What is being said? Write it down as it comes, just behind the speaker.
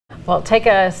Well, take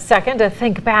a second to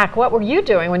think back. What were you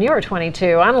doing when you were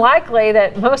 22? Unlikely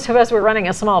that most of us were running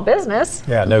a small business.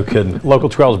 Yeah, no kidding. Local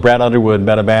 12's Brad Underwood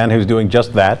met a man who's doing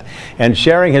just that and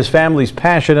sharing his family's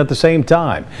passion at the same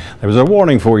time. There was a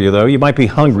warning for you, though. You might be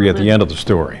hungry at the end of the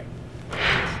story.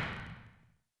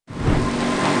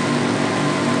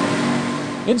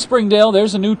 In Springdale,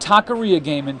 there's a new taqueria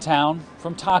game in town,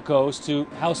 from tacos to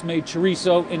house-made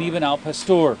chorizo and even al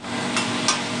pastor.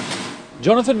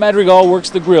 Johnathan Madrigal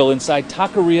works the grill inside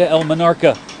Taqueria El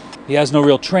Monarca. He has no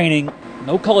real training,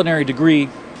 no culinary degree,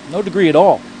 no degree at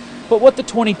all. But what the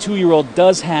 22-year-old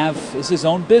does have is his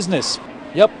own business.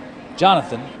 Yep,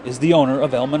 Johnathan is the owner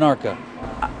of El Monarca.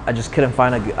 I just couldn't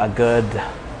find a good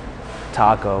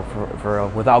taco for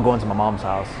without going to my mom's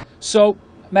house. So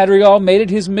Madrigal made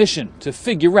it his mission to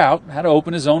figure out how to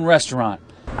open his own restaurant.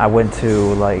 I went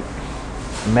to like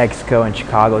Mexico and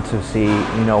Chicago to see,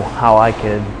 how I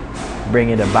could bring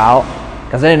it about,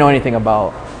 because I didn't know anything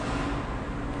about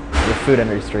the food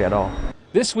industry at all.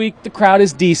 This week the crowd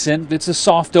is decent. It's a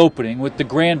soft opening, with the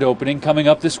grand opening coming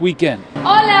up this weekend.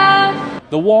 Hola!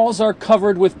 The walls are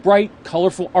covered with bright,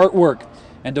 colorful artwork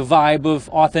and a vibe of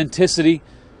authenticity,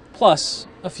 plus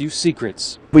a few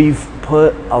secrets. We've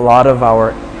put a lot of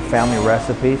our family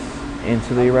recipes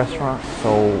into the restaurant,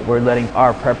 so we're letting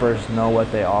our preppers know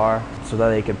what they are so that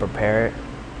they can prepare it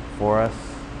for us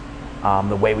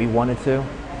the way we want it to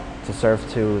serve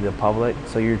to the public.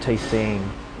 So you're tasting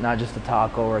not just a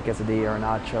taco or a quesadilla or a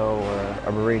nacho or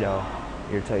a burrito.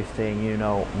 You're tasting,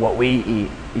 what we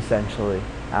eat essentially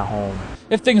at home.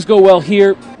 If things go well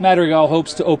here, Madrigal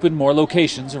hopes to open more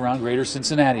locations around Greater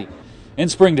Cincinnati. In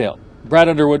Springdale, Brad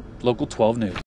Underwood, Local 12 News.